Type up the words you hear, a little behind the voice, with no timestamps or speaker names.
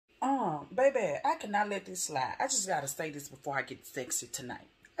Baby, I cannot let this slide. I just gotta say this before I get sexy tonight.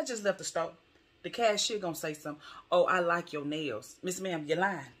 I just left the store. The cashier gonna say something. Oh, I like your nails. Miss Ma'am, you're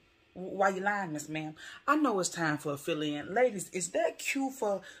lying. Why you lying, Miss Ma'am? I know it's time for a fill-in. Ladies, is that cute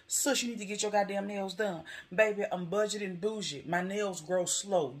for sus? You need to get your goddamn nails done. Baby, I'm budgeting bougie. My nails grow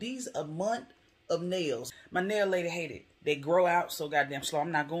slow. These a month of nails. My nail lady hate it. They grow out so goddamn slow.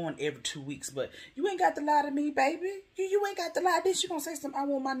 I'm not going every 2 weeks, but you ain't got to lie to me, baby. You ain't got to lie. Then she gonna say something. I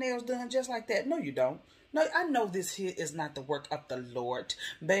want my nails done just like that. No, you don't. No, I know this here is not the work of the Lord,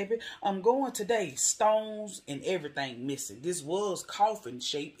 baby. I'm going today. Stones and everything missing. This was coffin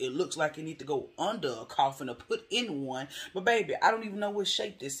shape. It looks like it need to go under a coffin or put in one. But baby, I don't even know what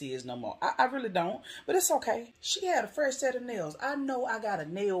shape this is no more. I really don't. But it's okay. She had a fresh set of nails. I know I got a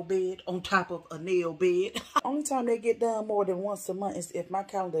nail bed on top of a nail bed. Only time they get done more than once a month is if my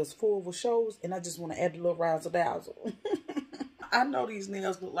calendar is full with shows and I just want to add a little razzle dazzle. I know these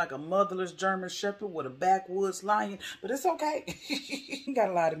nails look like a motherless German shepherd with a backwoods lion, but it's okay. You ain't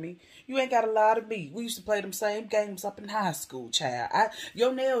gotta lie to me. You ain't gotta lie to me. We used to play them same games up in high school, child.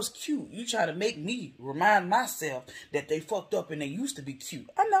 Your nails cute. You try to make me remind myself that they fucked up and they used to be cute.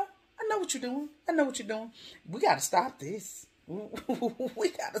 I know what you're doing. I know what you're doing. We gotta stop this. We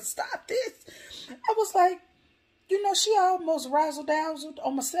gotta stop this. I was like, you know, she almost razzle-dazzled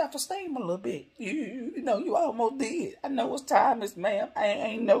on my self-esteem a little bit. You know, you almost did. I know it's time, Miss Ma'am. I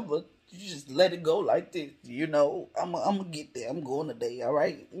ain't never. You just let it go like this. You know, I'm gonna get there. I'm going today, all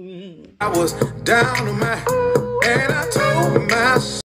right? I was down on my, and I told myself.